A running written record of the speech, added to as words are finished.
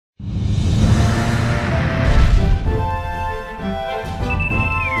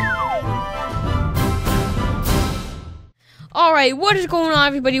Alright, what is going on,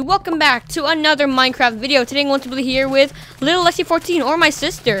 everybody? Welcome back to another Minecraft video. Today I'm going to be here with little Lexi14 or my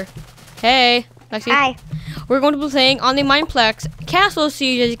sister. Hey, Lexi. Hi. We're going to be playing on the Mineplex Castle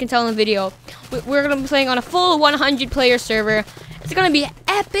Siege, as you can tell in the video. We're going to be playing on a full 100 player server. It's going to be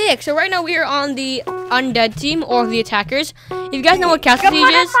epic. So right now we are on the undead team or the attackers. If you guys know what Castle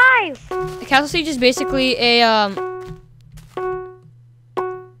Siege is, Castle Siege is basically a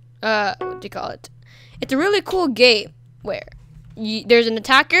what do you call it? It's a really cool game where there's an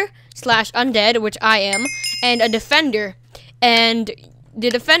attacker / undead, which I am, and a defender, and the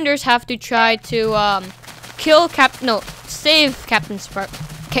defenders have to try to save King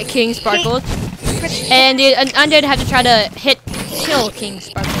Sparkles, and the undead have to try to kill King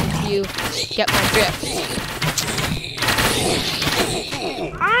Sparkles. If you get my drift.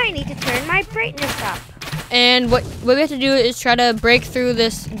 I need to turn my brightness up. And what we have to do is try to break through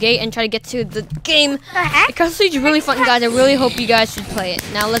this gate and try to get to the game. The heck? The Castle Siege is really fun, guys. I really hope you guys should play it.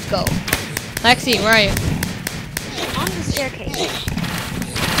 Now let's go. Lexi, where are you? On the staircase.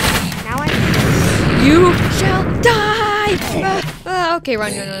 Now You shall die! Okay,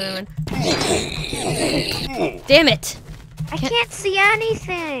 run. Damn it! I can't see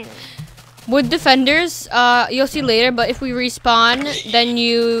anything. With defenders, you'll see later, but if we respawn, then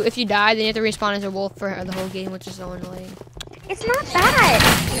if you die, then you have to respawn as a wolf for the whole game, which is so annoying. It's not bad.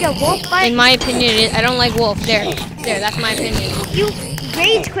 Yeah, wolf fight. In my opinion, I don't like wolf. There, that's my opinion. You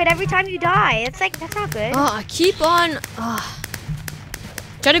rage quit every time you die. It's like, that's not good. I keep on.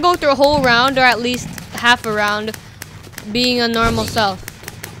 Try to go through a whole round, or at least half a round, being a normal self.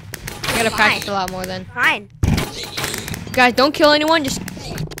 I gotta practice a lot more then. Fine. Guys, don't kill anyone. Just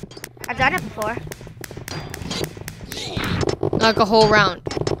I've done it before. like a whole round.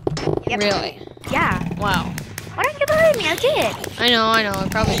 Yep. Really? Yeah. Wow. Why don't you believe me? I did. I know, I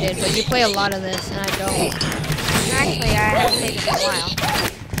probably did, but you play a lot of this, and I don't. Actually, I haven't played it in a while.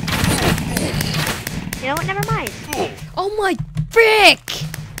 You know what? Never mind. Oh my frick!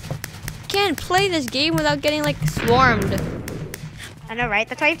 Can't play this game without getting like swarmed. I know, right?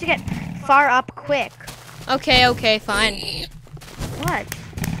 That's why you have to get far up quick. Okay, fine. What?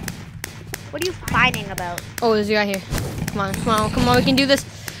 What are you fighting about? Oh, there's a guy here. Come on, we can do this.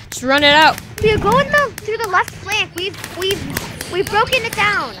 Just run it out. We're going through the left flank. We've broken it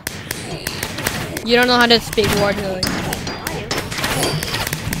down. You don't know how to speak word, really.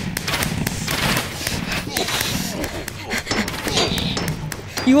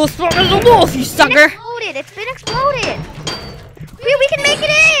 You will spawn as a wolf, you sucker! It's been exploded. We can make it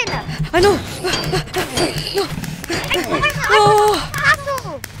in. I know. No. Oh.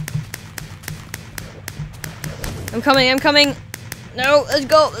 I'm coming. No, let's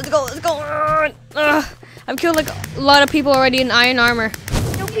go. I've killed like a lot of people already in iron armor.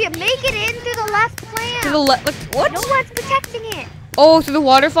 No, we make it in through the left flank. To the left? What? No one's protecting it. Oh, through the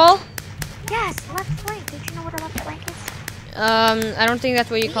waterfall? Yes, left flank. Don't you know what a left flank is? I don't think that's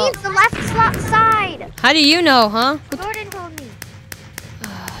what you call it. It's the left side. How do you know, huh? Gordon told me.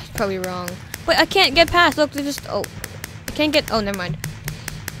 He's probably wrong. Wait, I can't get past. Look, they just. Oh, I can't get. Oh, never mind.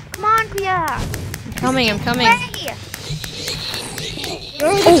 Come on, Pia. I'm coming.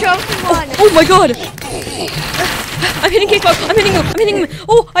 Oh my god! I'm hitting K-Pop. I'm hitting him.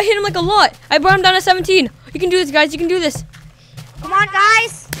 Oh, I hit him like a lot. I brought him down to 17. You can do this, guys. You can do this. Come on,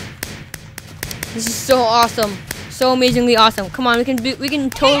 guys. This is so awesome. So amazingly awesome. Come on, we can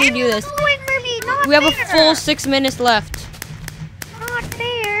totally do this. We have a full 6 minutes left. Not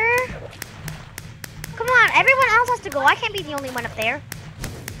fair. Come on, everyone else has to go. I can't be the only one up there.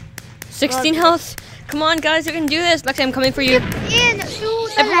 16 health. Come on, guys, we can do this. Lexi, I'm coming for you.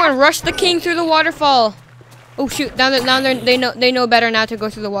 Everyone, rush the king through the waterfall. Oh shoot! Now they know better now to go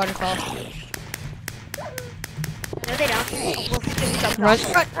through the waterfall. No, they don't. Run!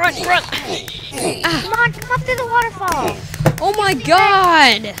 Come on, come up through the waterfall. Oh my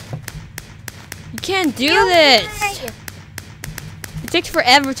god! You can't do this. It takes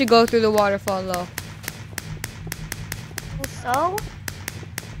forever to go through the waterfall, though. So?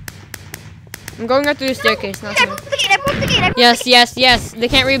 I'm going right through the staircase. I broke the gate. Yes. They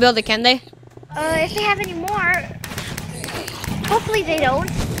can't rebuild it, can they? If they have any more. Hopefully they don't.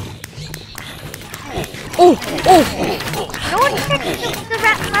 Oh! No one protects the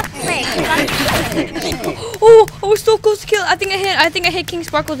left flank. Oh! I was so close to kill. I think I hit King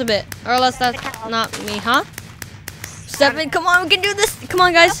Sparkles a bit. Or else that's not me, huh? 7. Come on, we can do this. Come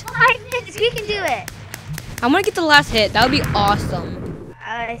on, guys. 5 minutes. We can do it. I want to get the last hit. That would be awesome.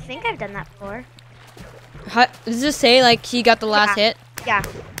 I think I've done that before. Does this say like he got the last hit? Yeah.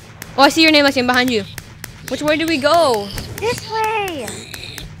 Oh, I see your name, Lexi, behind you. Which way do we go? This way.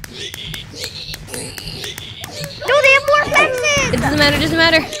 No, they have have more fences! It doesn't matter, it doesn't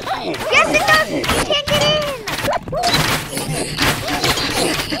matter. Yes, it does! You can't get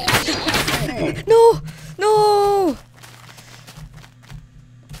in! No! No!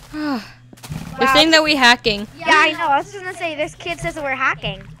 They're saying that we're hacking. Yeah, I know. I was just gonna say, this kid says that we're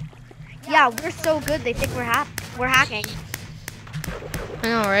hacking. Yeah, we're so good, they think we're hacking. I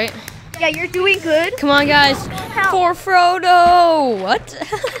know, right? Yeah, you're doing good. Come on, guys. For Frodo! What?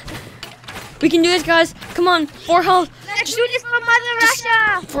 We can do this, guys. Come on, 4 health. Let's do this for Mother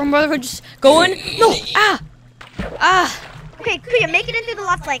Russia! For Motherhood, just go in. No! Ah! Ah! Okay, Kuya, make it into the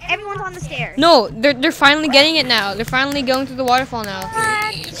left flank. Everyone's on the stairs. No, they're finally getting it now. They're finally going through the waterfall now.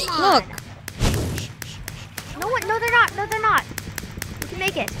 Look. No, they're not. No, they're not. We can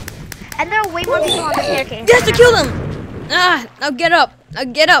make it. And there are way more people on the staircase. Yes, to kill them! Ah! Now get up. Now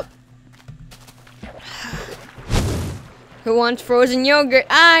get up. Who wants frozen yogurt?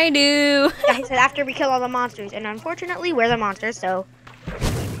 I do. Yeah, he said after we kill all the monsters. And unfortunately, we're the monsters, so.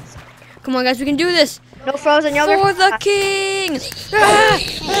 Come on, guys. We can do this. No frozen yogurt. For the king! Ah,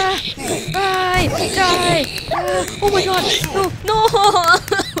 ah, die! Die! Ah, oh my god! No! No!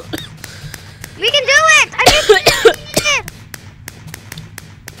 We can do it! I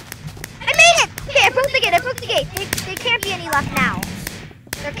made it! Okay, I broke the gate. There can't be any left now.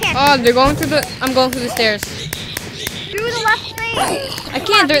 There can't. Oh, they're going through the. I'm going through the stairs. Through the left lane. I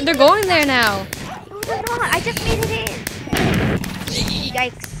can't. They're going there now. No, they're not. I just made it in.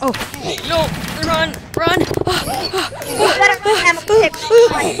 Yikes. Oh no! Run! Run!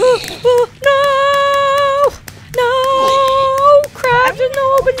 No! No! Crabs in the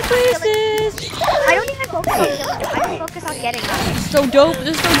open places. I don't even focus on killing them. I just focus on getting them. So dope!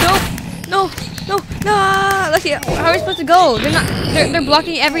 This is so dope! No! No! No! Let's see. How are we supposed to go? They're not. They're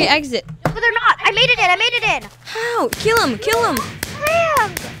blocking every exit. But they're not. I made it in. How? Kill him! Kill him!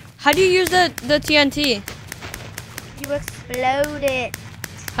 Bam! How do you use the TNT? You explode it.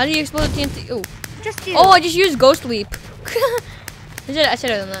 How do you explode the TNT? Oh. Just do. Oh, I just used Ghost Leap. I should have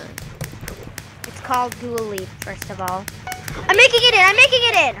done that. It's called Dual Leap, first of all. I'm making it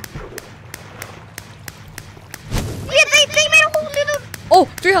in. Yeah, they made a hole through the. Oh,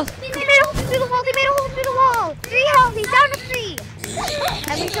 3 health. They made a hole through the wall. 3 health. He's down to 3.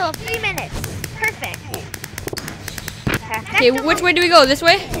 And we still have 3 minutes. Perfect. Okay, which way do we go? This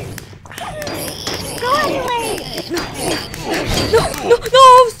way? Go away.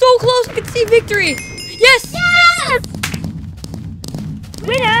 No, so close. I can see victory. Yes.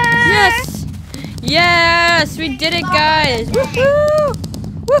 Winner. Yes, we did it, guys. Woohoo!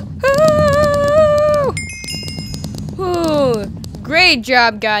 Woohoo! Great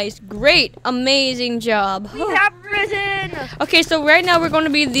job, guys. Great, amazing job. We have risen. Okay, so right now we're going to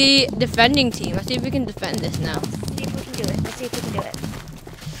be the defending team. Let's see if we can defend this now. Let's see if we can do it.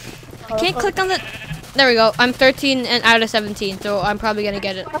 I can't click on the. There we go. I'm 13 and out of 17, so I'm probably gonna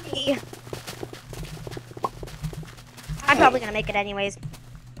get it. Okay. I'm probably gonna make it anyways.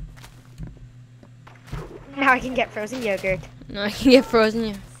 Now I can get frozen yogurt. No, I can get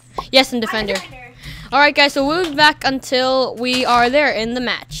frozen. Yes, and defender. Alright, guys, so we'll be back until we are there in the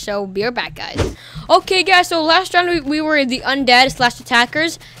match. So be right back, guys. Okay, guys, so last round we were the undead /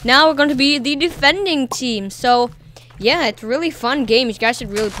 attackers. Now we're going to be the defending team. So, yeah, it's a really fun game. You guys should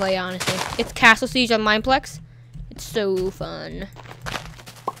really play, honestly. It's Castle Siege on Mineplex. It's so fun.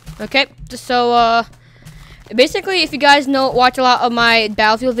 Okay, so, basically, if you guys watch a lot of my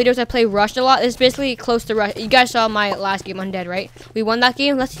Battlefield videos, I play Rush a lot. It's basically close to Rush. You guys saw my last game, Undead, right? We won that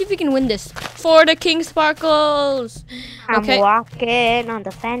game. Let's see if we can win this. For the King Sparkles! Okay. I'm walking on the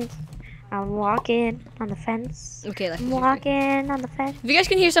fence. I'm walking on the fence. Okay, let's I'm walking on the fence. If you guys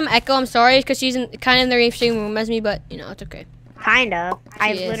can hear some echo, I'm sorry, because she's kind of in the same room as me, but, you know, it's okay. Kind of.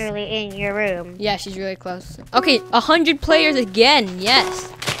 I'm is. literally in your room. Yeah, she's really close. Okay, 100 players again.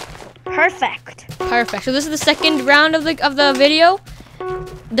 Yes. Perfect. Perfect. So this is the second round of the video.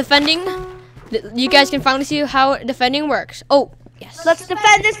 Defending. You guys can finally see how defending works. Oh, yes. Let's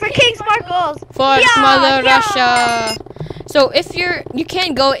defend this for King Sparkles. For Mother Russia. So if you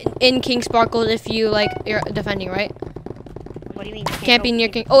can't go in King Sparkles if you're defending, right? What do you mean? Can't be near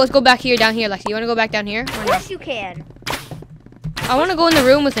King. Oh, let's go back here, down here, Lexi. You want to go back down here? Of course you can. I want to go in the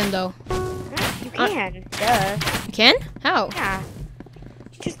room with him though. You can. Duh. You can? How? Yeah.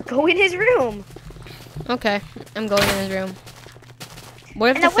 Just go in his room. Okay, I'm going in his room. What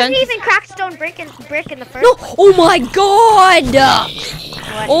if And that wasn't even cracked stone brick in the first. No! Oh my god!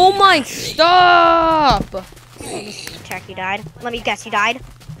 What? Oh my, stop! Let me check. You died. Let me guess. You died.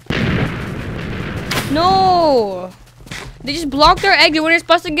 No! They just blocked our exit when we're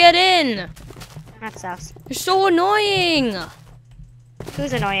supposed to get in. That sucks. They're so annoying.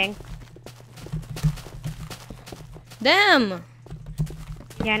 Who's annoying? Them.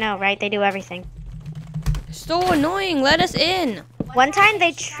 Yeah, I know, right? They do everything. So annoying. Let us in. One time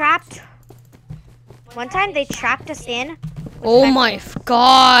they trapped us in. Oh my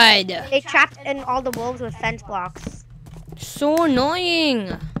god. They trapped in all the wolves with fence blocks. So annoying.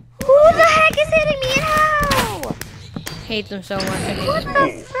 Who the heck is hitting me and how? Hate them so much. I hate What them.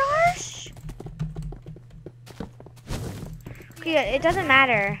 the fresh? Yeah, it doesn't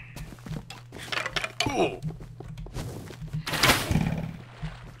matter.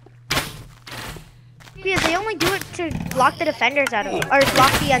 Yeah, they only do it to block the defenders out of, or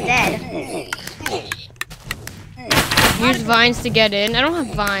block the undead. Use vines to get in. I don't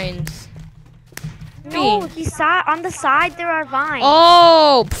have vines. No, on the side there are vines.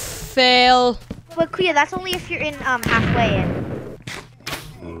 Oh, fail. But Kuya, that's only if you're in halfway in.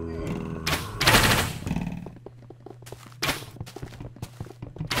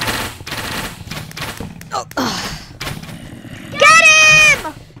 Get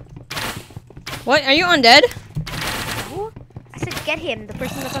him! What? Are you undead? No, I said get him, the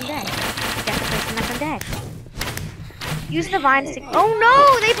person that's undead. Get the person that's undead. Use the vines to. Oh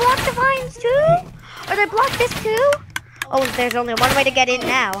no, they blocked the vines too? Or they blocked this too? Oh, there's only one way to get in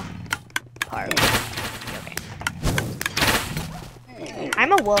now. Okay.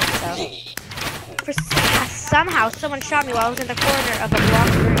 I'm a wolf, so. Somehow someone shot me while I was in the corner of a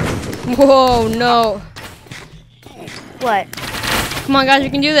blocked room. Whoa, no. What? Come on, guys, we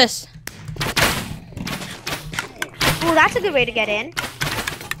can do this. Oh, that's a good way to get in.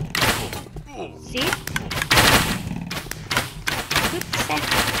 See? Oops.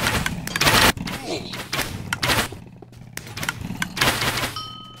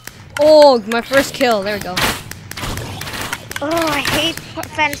 Oh, my first kill. There we go. Oh, I hate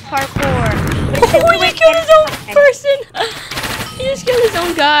fence parkour. Oh, he killed his own person. He just killed his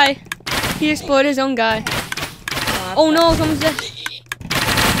own guy. He exploded his own guy. Oh no, someone's dead.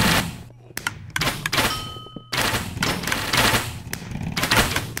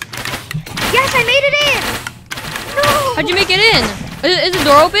 Yes, I made it in! No! How'd you make it in? Is the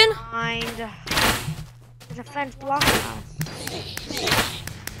door open? There's a fence blocking us.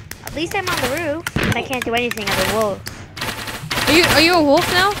 At least I'm on the roof, and I can't do anything as a wolf. Are you a wolf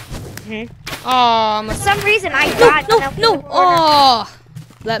now? Mm-hmm. Oh, For some reason, I got no. Oh,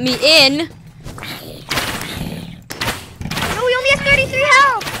 let me in. No, he only has 33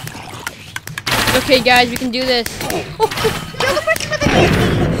 health. Okay, guys, we can do this. Kill the person with the kidney.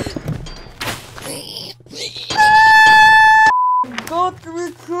 Stop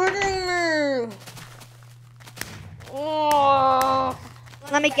recording me. Oh,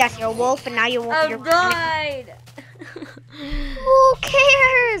 Let me guess, you're a wolf, and now you won't. I've died. Who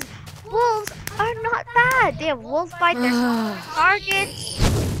cares? Wolves are not bad. They have wolf bite. They're targets.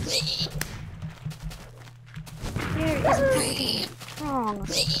 There is nothing wrong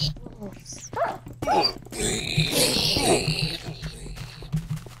with wolves.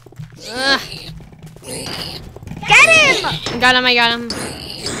 Get him! I got him.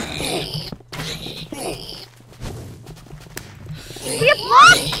 We have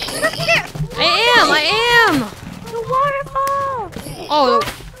blocked! Look there! I am. The waterfall! Oh,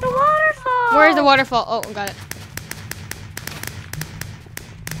 The waterfall! where's the waterfall? Oh, got it.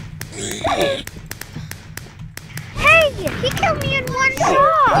 Hey! He killed me in one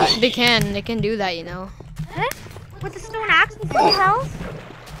shot! They can do that, you know. Huh? With the stone axe with full health?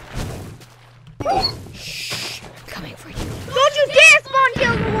 Coming for you. Don't you dare spawn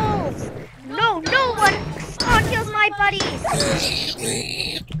kill the wolves! No one spawn kills my buddies!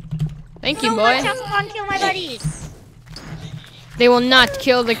 Thank you, No boy. one shall spawn kill my buddies! They will not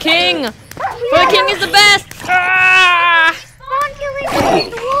kill the king. For the king is the best. Ah! Spawn killing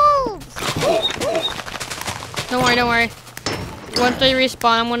the wolves! Don't worry. Once they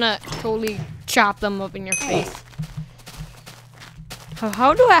respawn, I'm gonna totally chop them up in your face.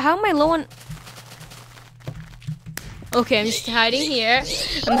 How am I low on? Okay, I'm just hiding here.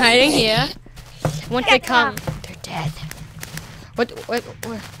 I'm hiding here. Once they come, they're dead. What?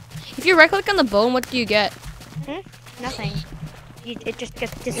 If you right-click on the bone, what do you get? Nothing. It just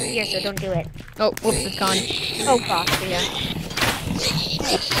disappears, so don't do it. Oh, whoops, it's gone. Oh gosh, yeah.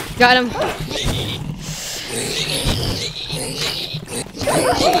 Got him.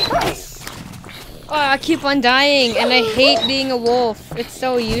 Oh, I keep on dying, and I hate being a wolf. It's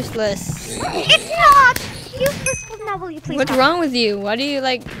so useless. It's not useless. Now will you please? What's wrong with you? Why do you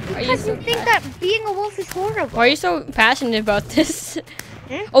like? Are you Because so? you think that being a wolf is horrible. Why are you so passionate about this?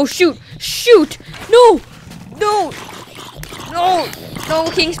 Oh shoot! No,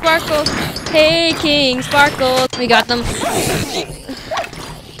 King Sparkle. Hey, King Sparkle. We got them.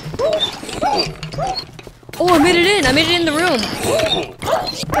 Oh, I made it in. I made it in the room.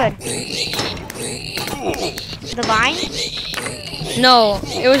 Good. The vine? No,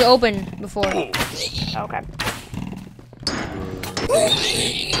 it was open before. Okay.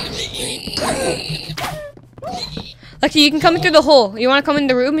 Lexi, you can come in through the hole. You want to come in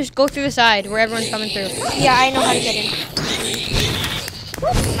the room? Just go through the side where everyone's coming through. Yeah, I know how to get in.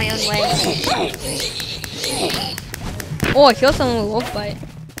 My own way. Oh, I killed someone with a wolf bite.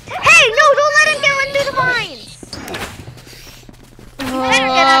 Hey, no, don't let him get into the vines. Better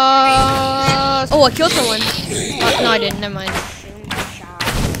get up. Oh, I killed someone. No, I didn't. Never mind.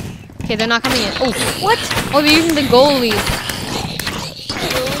 Okay, they're not coming in. Oh, what? Oh, they're using the goalie.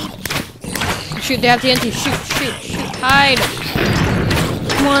 Shoot, they have TNT. Shoot, shoot, shoot. Hide.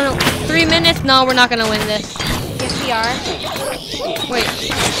 Come on. 3 minutes? No, we're not going to win this. Yes, we are. Wait.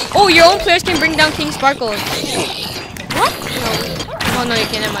 Oh, your own players can bring down King Sparkles. What? No. Oh, no, you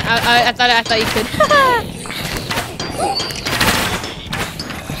can't. Never mind. I thought you could.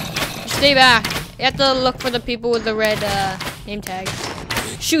 Stay back. You have to look for the people with the red name tags.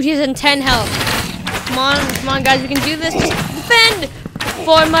 Shoot, he's in 10 health. Come on, guys. We can do this. Just defend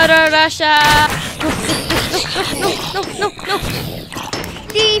for Mother Russia. No.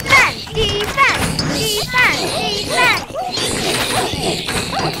 Defense, defense, defense, defense.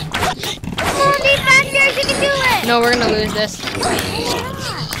 Come on, defenders, you can do it. No, we're gonna lose this.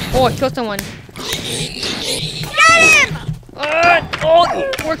 Oh, I killed someone. Get him! Oh,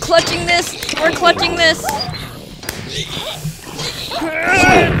 we're clutching this. We're clutching this.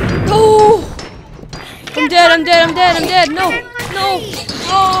 Oh! I'm dead. No.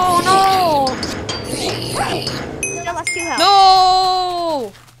 Still lost 2 health.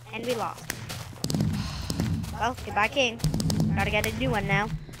 No! And we lost. Well, goodbye, King. Gotta get a new one now.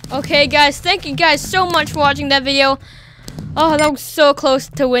 Okay, guys. Thank you guys so much for watching that video. Oh, that was so close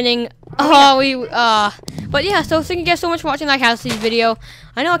to winning. But yeah, so thank you guys so much for watching that Cassie's video.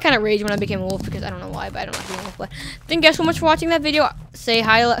 I know I kind of raged when I became a wolf because I don't know why, but I don't like being a wolf. But thank you guys so much for watching that video. Say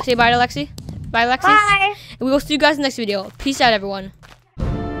bye to Lexi. Bye, Lexi. Bye. And we will see you guys in the next video. Peace out, everyone.